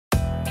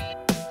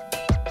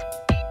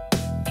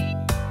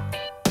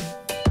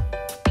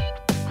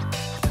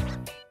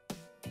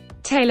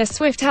Taylor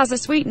Swift has a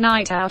sweet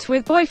night out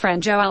with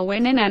boyfriend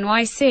Alwyn in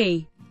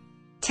NYC.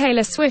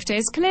 Taylor Swift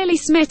is clearly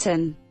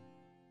smitten.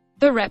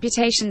 The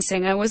Reputation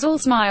singer was all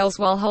smiles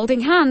while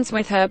holding hands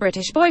with her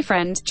British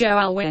boyfriend,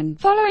 Alwyn,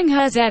 following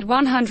her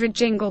Z100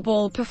 Jingle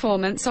Ball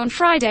performance on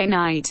Friday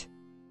night.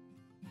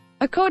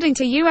 According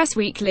to US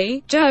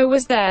Weekly, Jo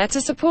was there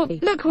to support the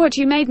 "Look What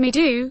You Made Me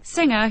Do"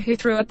 singer, who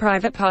threw a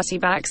private party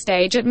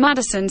backstage at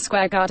Madison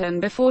Square Garden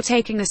before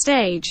taking the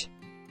stage.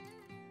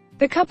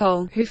 The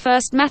couple, who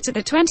first met at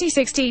the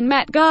 2016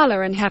 Met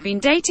Gala and have been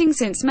dating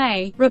since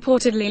May,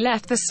 reportedly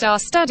left the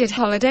star-studded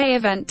holiday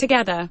event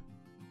together.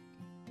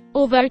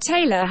 Although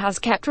Taylor has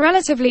kept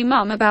relatively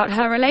mum about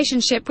her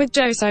relationship with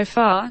Jo so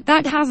far,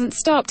 that hasn't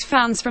stopped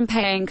fans from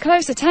paying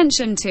close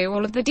attention to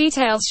all of the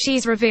details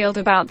she's revealed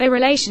about their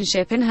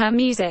relationship in her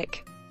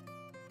music.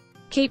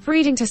 Keep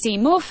reading to see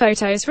more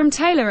photos from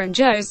Taylor and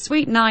Jo's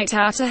sweet night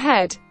out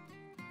ahead.